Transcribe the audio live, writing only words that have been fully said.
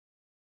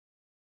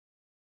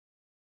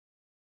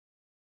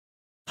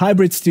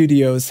Hybrid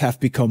studios have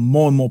become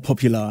more and more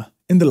popular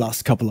in the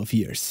last couple of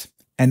years.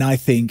 And I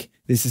think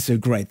this is a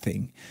great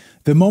thing.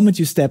 The moment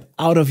you step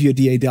out of your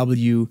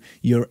DAW,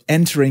 you're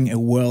entering a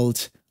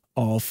world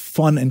of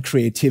fun and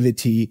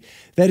creativity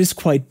that is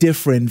quite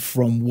different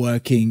from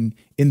working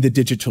in the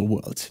digital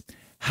world.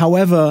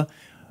 However,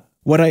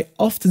 what I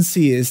often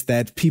see is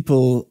that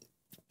people,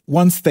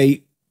 once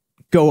they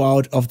go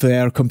out of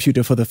their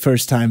computer for the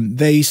first time,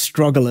 they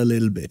struggle a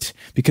little bit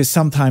because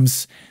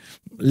sometimes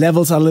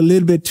levels are a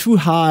little bit too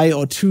high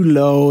or too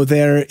low,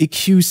 their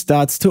EQ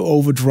starts to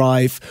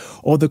overdrive,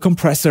 or the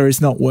compressor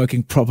is not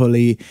working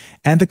properly.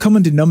 And the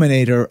common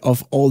denominator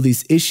of all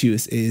these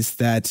issues is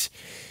that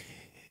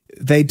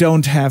they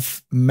don't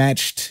have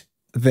matched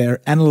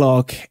their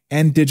analog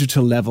and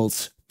digital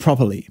levels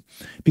properly,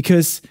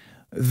 because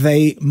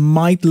they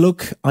might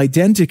look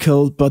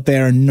identical, but they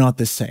are not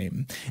the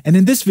same. And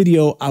in this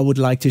video, I would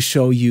like to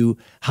show you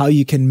how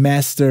you can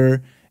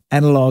master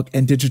analog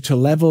and digital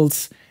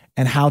levels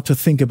and how to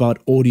think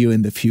about audio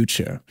in the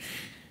future.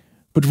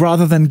 But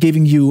rather than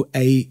giving you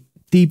a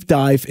deep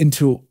dive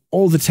into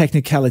all the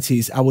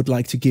technicalities, I would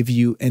like to give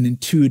you an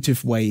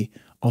intuitive way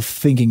of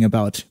thinking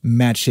about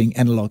matching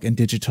analog and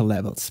digital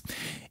levels.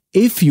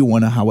 If you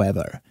want to,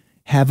 however,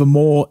 have a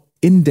more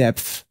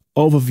in-depth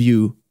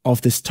overview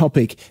of this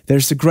topic,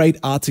 there's a great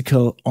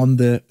article on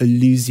the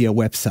Elysia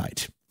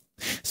website.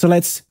 So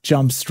let's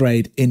jump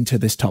straight into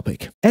this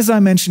topic. As I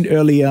mentioned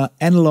earlier,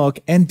 analog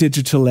and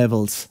digital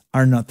levels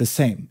are not the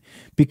same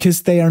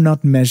because they are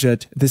not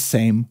measured the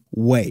same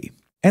way.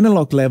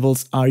 Analog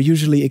levels are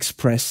usually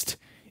expressed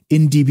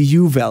in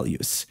dBu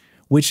values,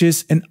 which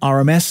is an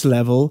RMS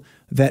level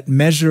that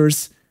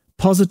measures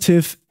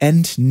positive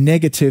and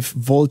negative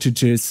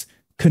voltages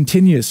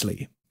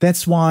continuously.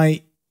 That's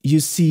why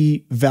you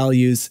see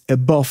values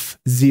above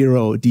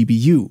 0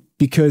 dBu,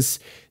 because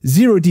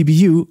 0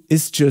 dBu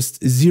is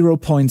just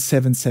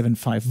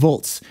 0.775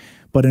 volts.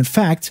 But in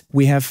fact,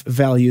 we have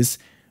values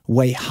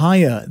way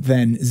higher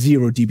than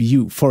 0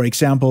 dBu. For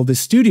example, the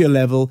studio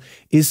level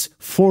is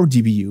 4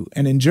 dBu.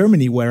 And in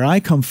Germany, where I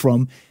come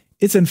from,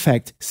 it's in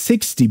fact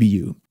 6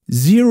 dBu.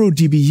 0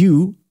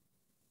 dBu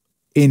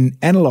in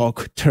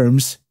analog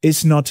terms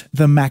is not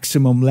the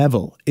maximum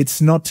level.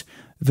 It's not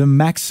the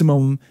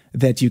maximum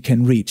that you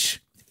can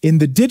reach. In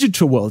the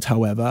digital world,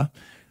 however,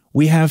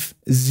 we have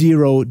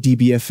 0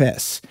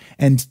 dBFS,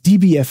 and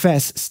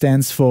dBFS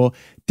stands for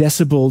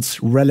decibels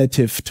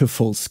relative to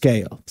full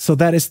scale. So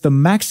that is the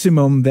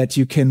maximum that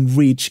you can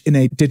reach in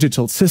a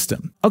digital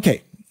system.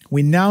 Okay,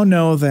 we now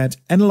know that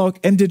analog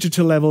and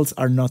digital levels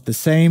are not the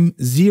same.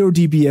 0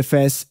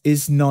 dBFS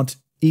is not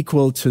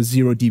equal to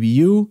 0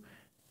 dBu.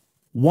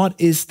 What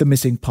is the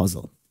missing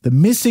puzzle? The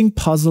missing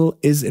puzzle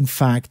is, in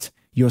fact,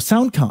 your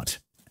sound card.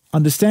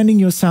 Understanding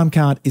your sound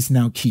card is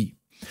now key,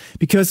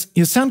 because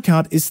your sound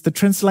card is the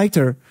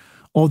translator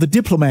or the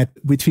diplomat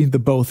between the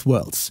both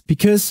worlds,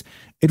 because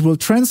it will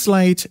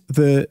translate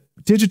the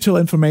digital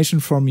information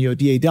from your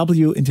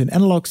DAW into an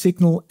analog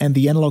signal and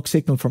the analog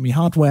signal from your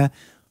hardware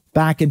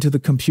back into the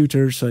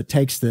computer. So it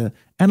takes the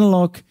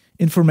analog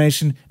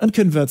information and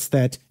converts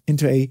that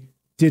into a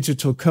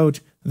digital code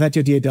that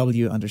your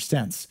DAW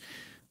understands.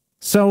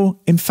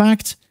 So in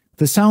fact,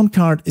 the sound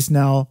card is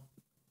now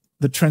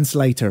the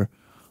translator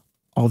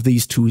of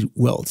these two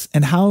worlds.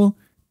 And how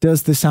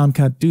does the sound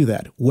card do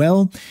that?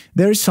 Well,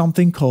 there is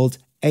something called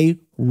a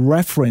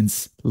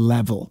reference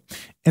level.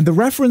 And the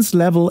reference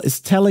level is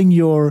telling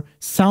your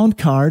sound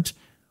card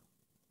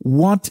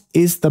what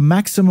is the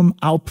maximum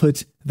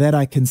output that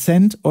I can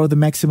send or the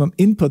maximum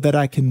input that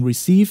I can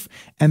receive,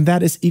 and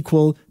that is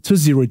equal to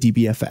 0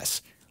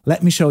 dBFS.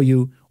 Let me show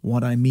you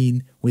what I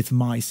mean with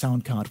my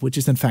sound card, which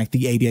is in fact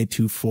the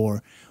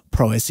ADI2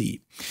 Pro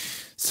SE.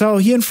 So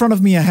here in front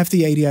of me, I have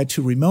the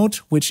ADI2 remote,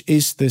 which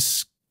is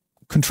this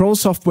control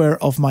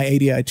software of my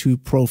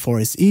ADI2 Pro 4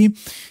 SE.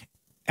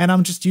 And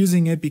I'm just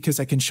using it because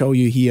I can show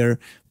you here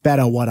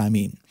better what I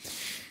mean.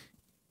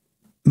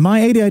 My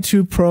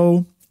ADI2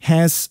 Pro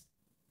has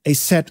a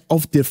set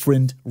of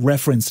different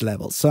reference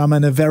levels. So I'm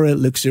in a very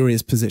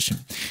luxurious position.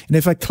 And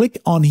if I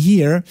click on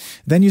here,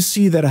 then you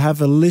see that I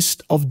have a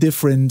list of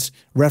different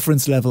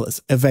reference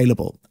levels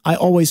available. I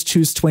always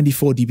choose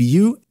 24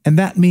 dBu. And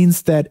that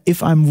means that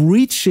if I'm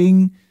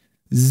reaching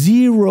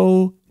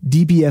 0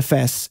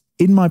 dBFS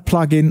in my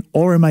plugin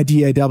or in my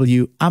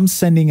DAW, I'm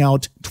sending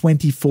out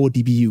 24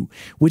 dBu,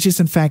 which is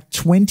in fact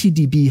 20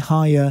 dB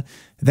higher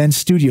than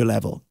studio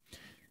level.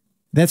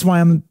 That's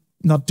why I'm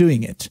not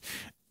doing it.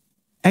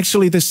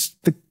 Actually,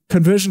 the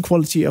conversion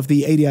quality of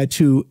the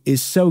ADI2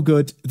 is so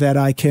good that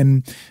I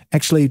can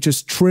actually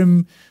just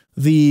trim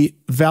the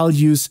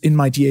values in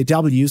my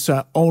DAW. So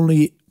I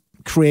only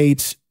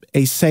create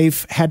a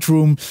safe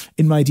headroom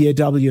in my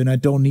DAW and I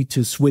don't need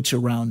to switch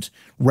around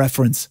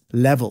reference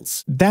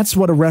levels. That's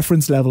what a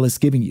reference level is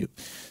giving you.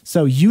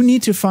 So you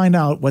need to find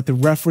out what the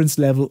reference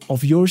level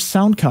of your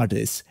sound card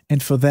is.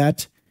 And for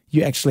that,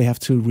 you actually have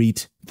to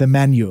read the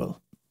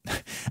manual.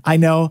 I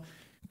know,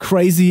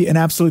 crazy and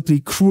absolutely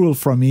cruel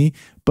from me,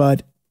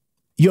 but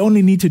you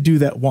only need to do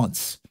that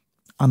once,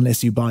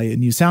 unless you buy a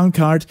new sound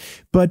card.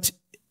 But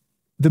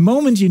the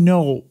moment you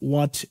know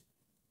what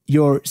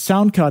your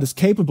sound card is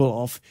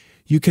capable of,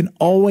 you can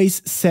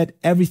always set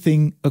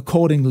everything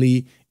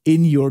accordingly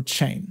in your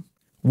chain.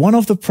 One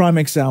of the prime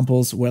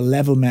examples where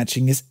level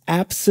matching is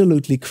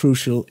absolutely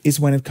crucial is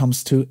when it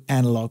comes to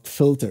analog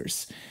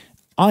filters.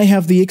 I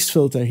have the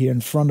xfilter here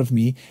in front of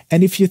me,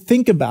 and if you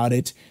think about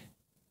it,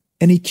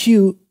 an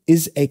EQ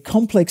is a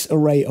complex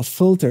array of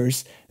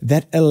filters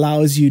that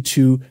allows you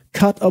to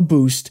cut or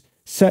boost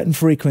certain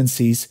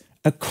frequencies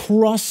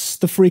across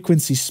the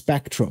frequency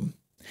spectrum.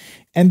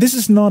 And this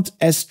is not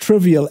as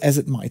trivial as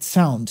it might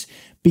sound,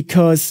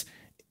 because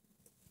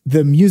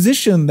the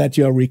musician that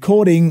you're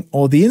recording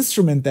or the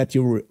instrument that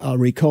you are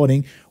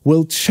recording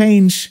will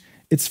change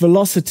its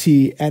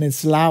velocity and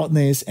its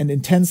loudness and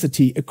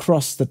intensity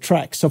across the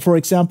track. So for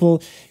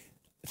example,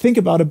 think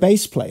about a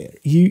bass player.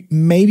 He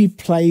maybe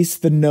plays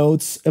the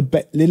notes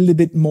little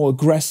bit more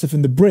aggressive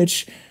in the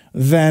bridge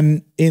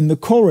than in the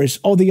chorus,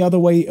 or the other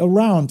way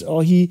around,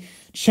 or he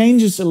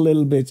changes a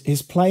little bit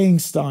his playing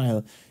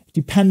style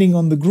depending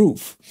on the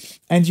groove.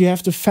 And you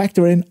have to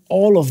factor in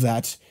all of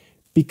that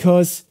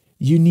because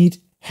you need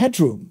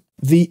headroom.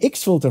 The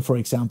xfilter, for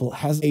example,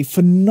 has a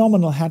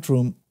phenomenal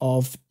headroom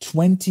of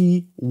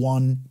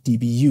 21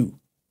 dBu.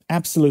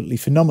 Absolutely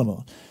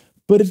phenomenal.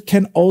 But it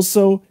can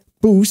also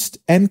boost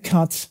and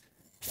cut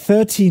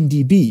 13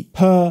 dB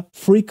per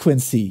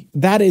frequency.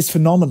 That is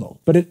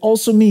phenomenal. But it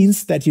also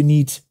means that you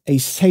need a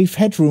safe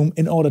headroom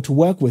in order to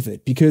work with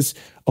it. Because,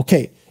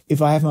 okay,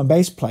 if I have my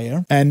bass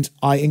player and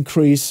I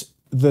increase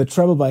the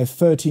treble by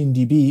 13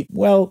 dB,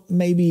 well,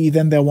 maybe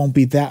then there won't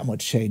be that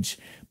much change.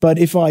 But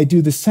if I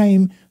do the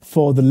same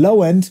for the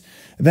low end,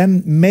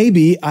 then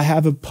maybe I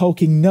have a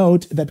poking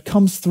note that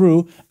comes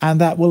through and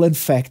that will in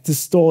fact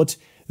distort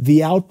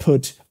the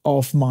output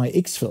of my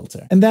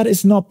xfilter. And that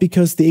is not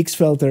because the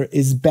xfilter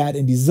is bad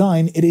in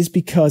design, it is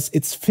because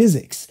it's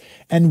physics.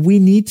 And we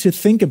need to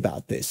think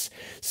about this.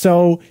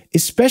 So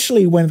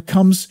especially when it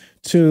comes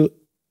to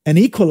an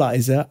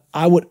equalizer,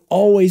 I would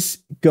always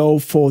go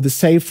for the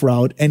safe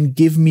route and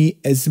give me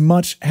as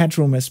much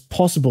headroom as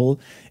possible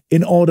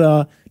in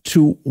order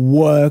to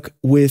work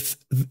with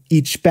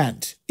each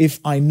band, if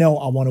I know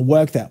I want to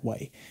work that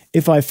way.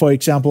 If I, for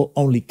example,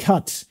 only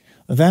cut,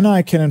 then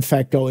I can in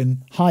fact go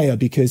in higher,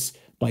 because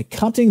by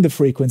cutting the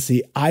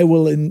frequency, I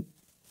will in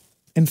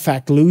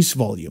fact lose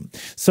volume.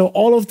 So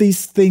all of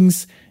these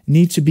things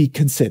need to be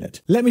considered.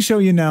 Let me show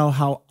you now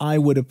how I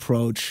would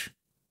approach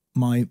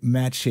my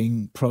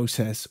matching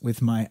process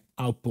with my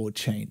outboard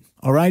chain.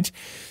 All right,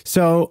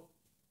 so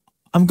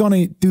I'm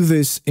gonna do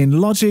this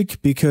in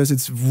Logic because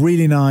it's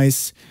really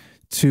nice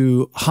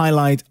to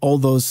highlight all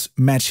those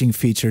matching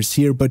features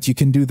here, but you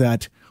can do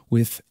that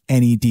with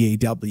any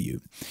DAW.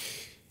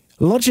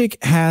 Logic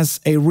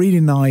has a really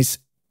nice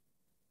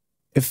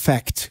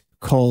effect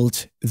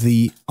called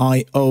the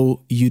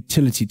I/O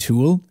utility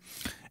tool,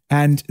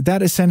 and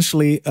that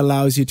essentially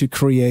allows you to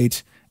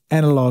create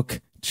analog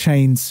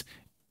chains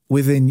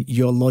within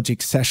your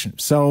Logic session.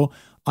 So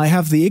I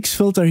have the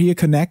xfilter here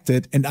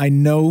connected, and I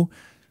know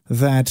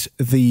that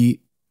the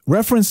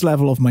reference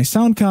level of my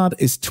sound card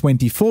is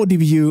 24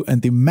 dBu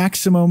and the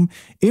maximum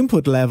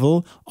input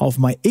level of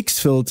my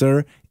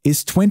xfilter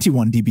is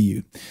 21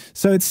 dBu.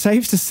 So it's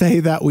safe to say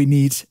that we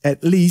need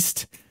at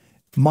least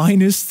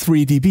minus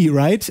 3 dB,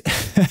 right?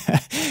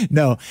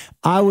 No,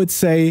 I would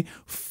say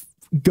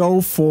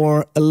go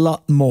for a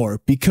lot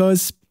more,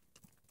 because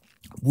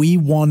we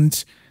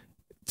want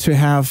to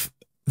have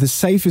the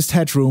safest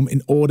headroom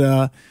in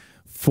order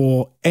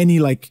for any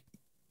like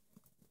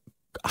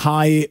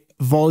high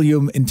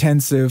volume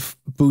intensive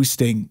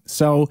boosting.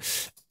 So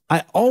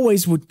I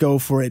always would go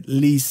for at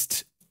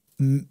least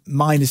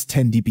minus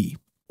 10 dB.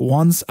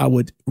 Once I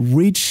would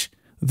reach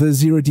the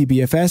 0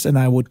 dBFS and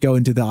I would go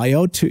into the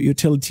I/O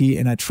utility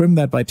and I trim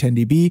that by 10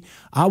 dB,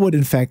 I would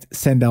in fact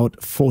send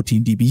out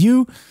 14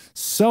 dBu.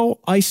 So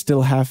I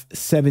still have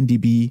 7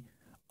 dB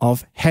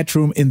of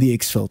headroom in the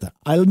xfilter.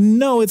 I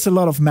know it's a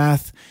lot of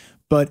math,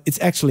 but it's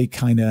actually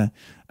kind of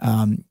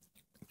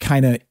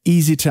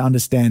easy to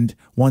understand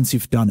once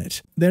you've done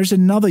it. There's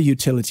another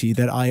utility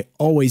that I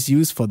always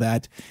use for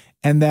that,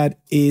 and that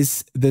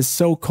is the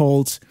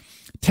so-called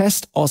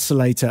test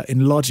oscillator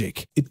in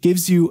Logic. It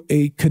gives you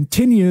a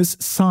continuous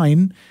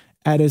sine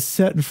at a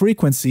certain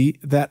frequency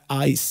that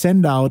I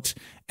send out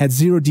at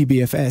 0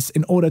 dBFS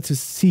in order to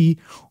see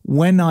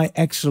when I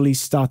actually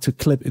start to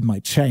clip in my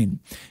chain.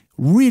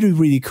 Really,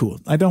 really cool.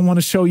 I don't want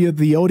to show you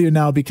the audio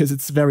now because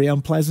it's very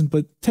unpleasant,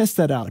 but test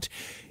that out.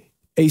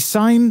 A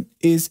sine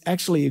is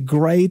actually a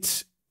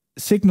great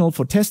signal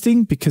for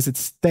testing because it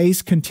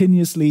stays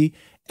continuously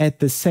at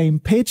the same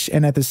pitch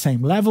and at the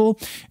same level.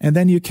 And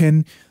then you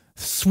can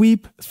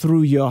sweep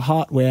through your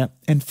hardware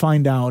and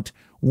find out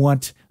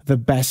what the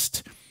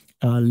best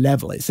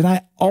level is. And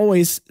I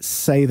always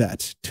say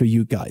that to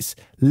you guys.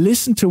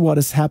 Listen to what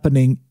is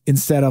happening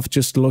instead of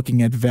just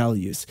looking at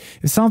values.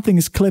 If something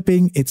is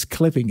clipping, it's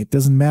clipping. It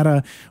doesn't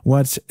matter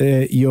what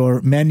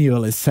your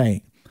manual is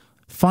saying.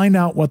 Find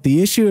out what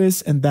the issue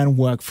is and then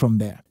work from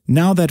there.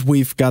 Now that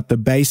we've got the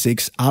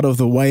basics out of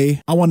the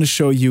way, I want to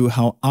show you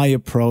how I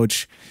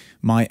approach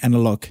my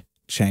analog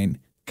chain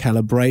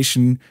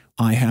calibration.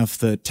 I have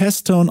the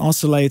test tone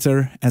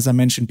oscillator, as I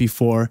mentioned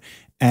before,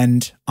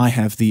 and I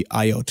have the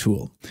I/O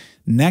tool.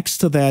 Next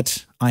to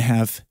that, I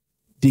have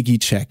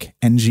DigiCheck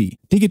NG.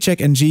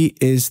 DigiCheck NG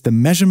is the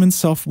measurement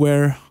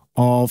software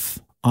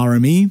of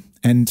RME,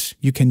 and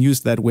you can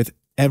use that with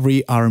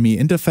every RME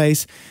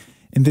interface.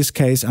 In this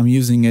case, I'm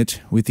using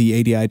it with the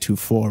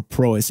ADI24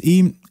 Pro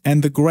SE,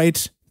 and the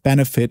great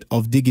benefit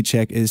of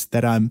DigiCheck is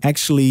that I'm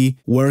actually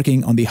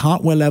working on the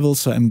hardware level,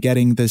 so I'm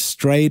getting the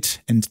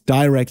straight and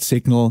direct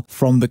signal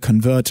from the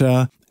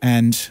converter,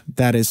 and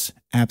that is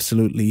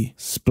absolutely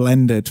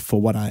splendid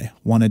for what I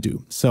want to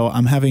do. So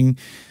I'm having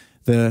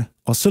the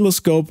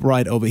oscilloscope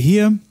right over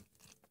here,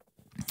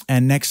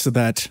 and next to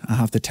that I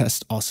have the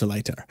test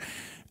oscillator.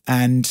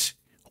 And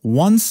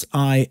once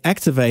I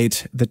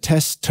activate the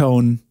test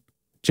tone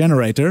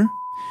generator,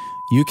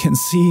 you can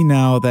see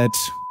now that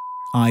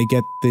I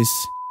get this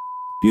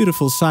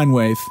beautiful sine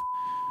wave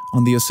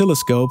on the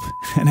oscilloscope,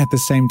 and at the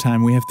same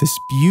time we have this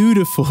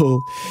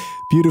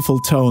beautiful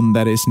tone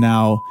that is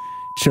now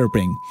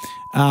chirping.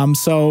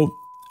 So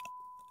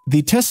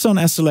the test tone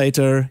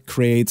oscillator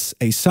creates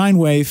a sine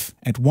wave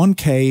at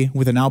 1K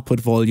with an output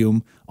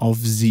volume of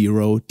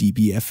 0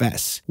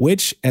 dBFS,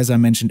 which, as I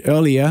mentioned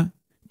earlier,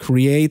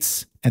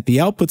 creates at the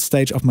output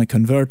stage of my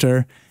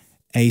converter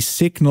a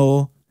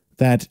signal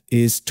that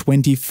is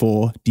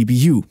 24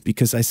 dBu,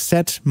 because I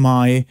set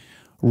my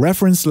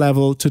reference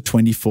level to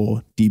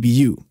 24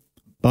 dBu.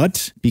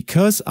 But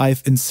because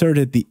I've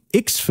inserted the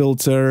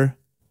xfilter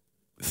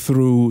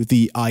through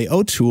the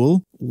I/O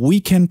tool, we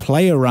can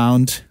play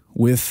around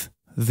with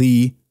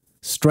the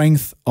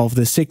strength of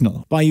the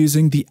signal by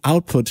using the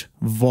output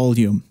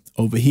volume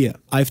over here.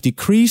 I've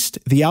decreased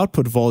the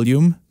output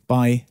volume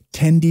by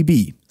 10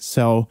 dB.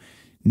 So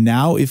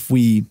now if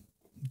we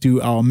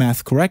do our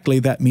math correctly,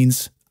 that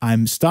means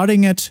I'm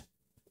starting at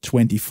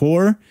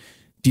 24,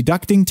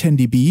 deducting 10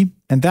 dB,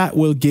 and that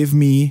will give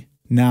me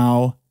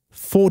now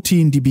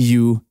 14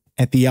 dBu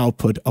at the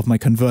output of my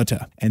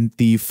converter. And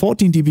the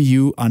 14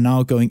 dBu are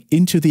now going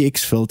into the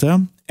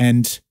xfilter,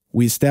 and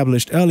we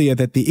established earlier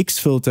that the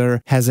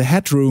xfilter has a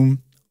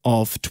headroom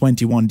of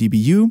 21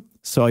 dBu,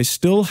 so I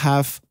still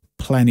have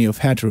plenty of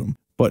headroom.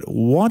 But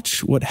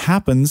watch what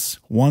happens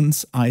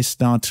once I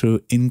start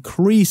to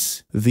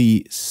increase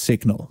the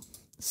signal.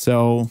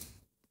 So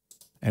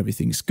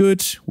everything's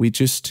good. We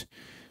just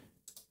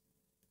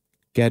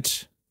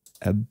get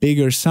a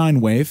bigger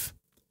sine wave.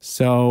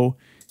 So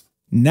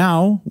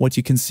now what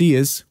you can see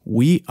is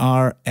we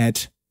are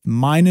at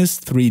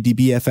 -3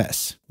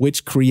 dBFS,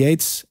 which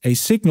creates a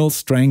signal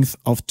strength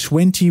of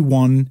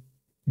 21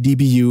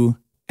 dBu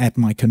at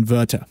my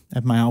converter,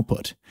 at my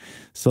output.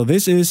 So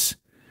this is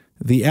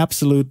the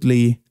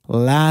absolutely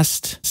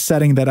last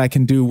setting that I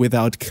can do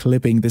without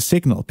clipping the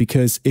signal,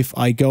 because if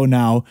I go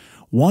now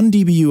 1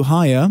 dBu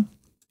higher,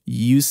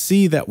 you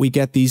see that we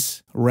get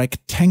these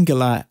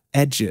rectangular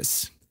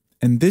edges.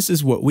 And this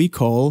is what we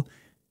call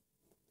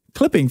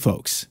clipping,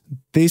 folks.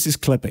 This is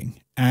clipping.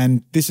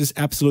 And this is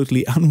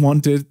absolutely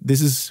unwanted.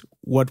 This is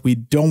what we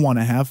don't want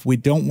to have. We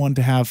don't want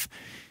to have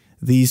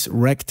these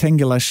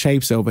rectangular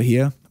shapes over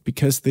here,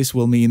 because this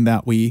will mean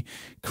that we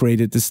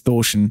create a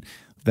distortion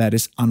that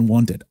is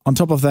unwanted. On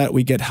top of that,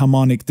 we get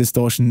harmonic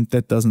distortion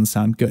that doesn't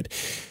sound good.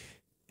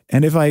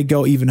 And if I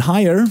go even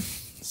higher,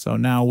 so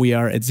now we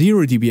are at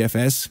 0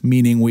 dBFS,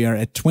 meaning we are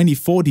at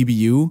 24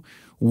 dBu,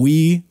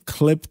 we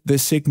clip the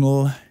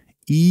signal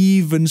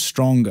even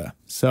stronger.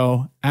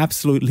 So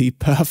absolutely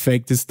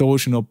perfect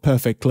distortion or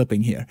perfect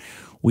clipping here.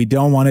 We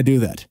don't want to do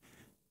that.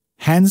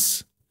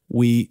 Hence,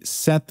 we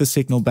set the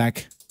signal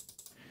back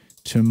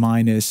to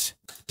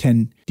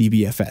 -10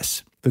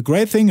 dBFS. The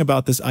great thing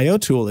about this I/O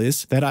tool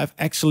is that I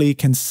actually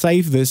can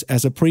save this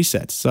as a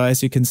preset. So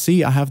as you can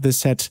see, I have this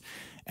set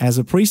as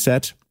a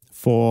preset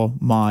for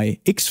my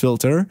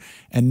xfilter.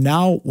 And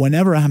now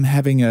whenever I'm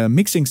having a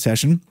mixing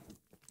session,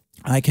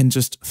 I can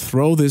just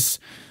throw this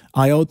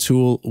I/O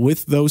tool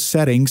with those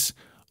settings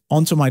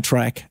onto my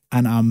track,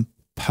 and I'm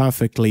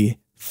perfectly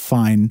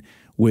fine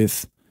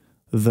with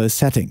the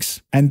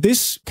settings. And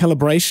this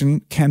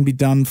calibration can be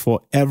done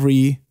for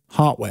every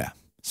hardware.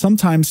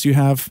 Sometimes you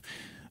have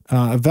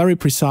a very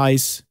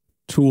precise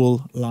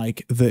tool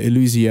like the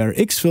Elysia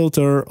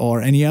xfilter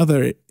or any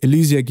other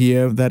Elysia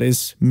gear that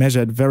is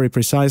measured very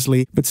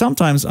precisely. But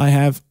sometimes I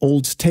have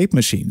old tape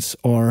machines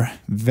or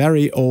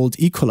very old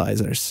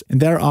equalizers,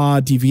 and there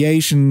are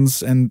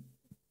deviations, and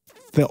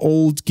the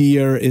old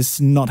gear is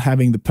not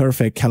having the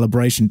perfect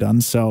calibration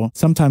done. So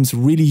sometimes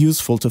really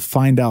useful to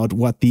find out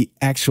what the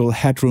actual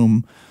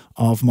headroom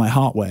of my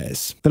hardware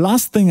is. The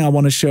last thing I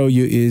want to show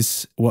you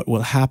is what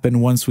will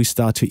happen once we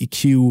start to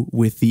EQ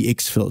with the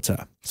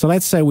xfilter. So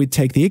let's say we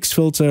take the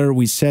xfilter,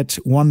 we set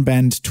one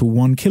band to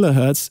 1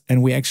 kilohertz,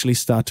 and we actually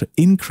start to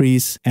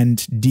increase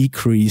and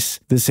decrease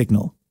the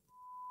signal.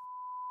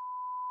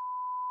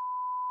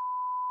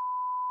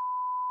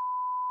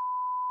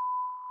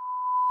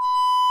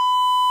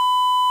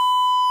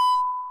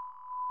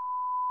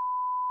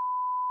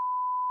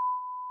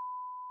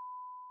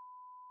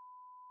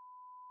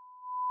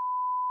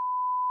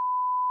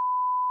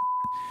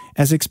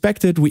 As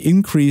expected, we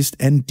increased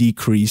and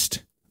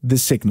decreased the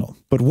signal.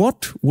 But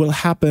what will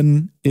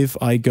happen if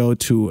I go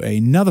to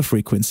another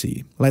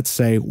frequency, let's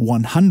say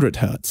 100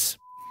 Hertz?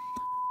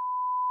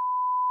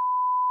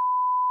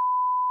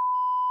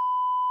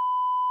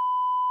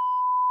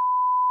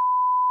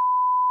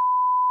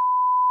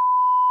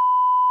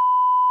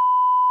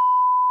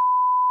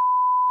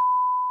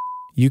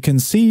 You can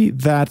see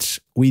that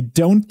we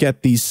don't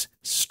get these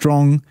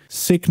strong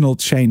signal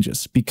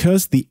changes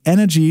because the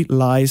energy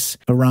lies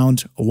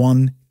around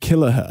 1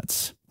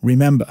 kilohertz.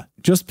 Remember,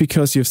 just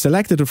because you've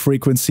selected a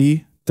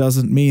frequency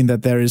doesn't mean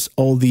that there is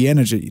all the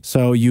energy.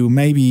 So you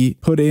maybe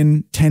put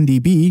in 10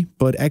 dB,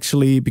 but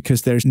actually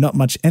because there's not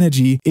much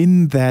energy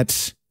in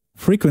that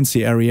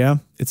frequency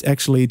area, it's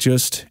actually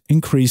just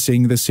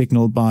increasing the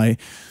signal by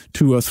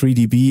 2 or 3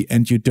 dB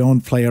and you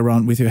don't play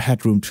around with your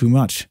headroom too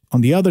much.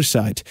 On the other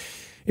side,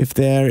 if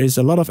there is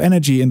a lot of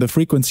energy in the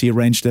frequency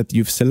range that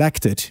you've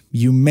selected,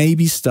 you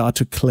maybe start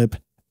to clip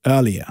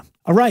earlier.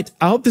 All right,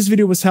 I hope this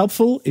video was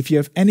helpful. If you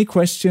have any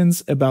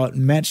questions about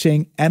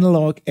matching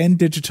analog and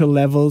digital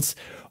levels,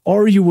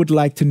 or you would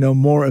like to know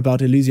more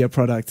about Elysia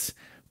products,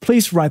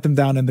 please write them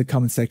down in the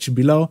comment section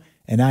below,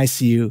 and I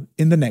see you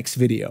in the next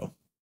video.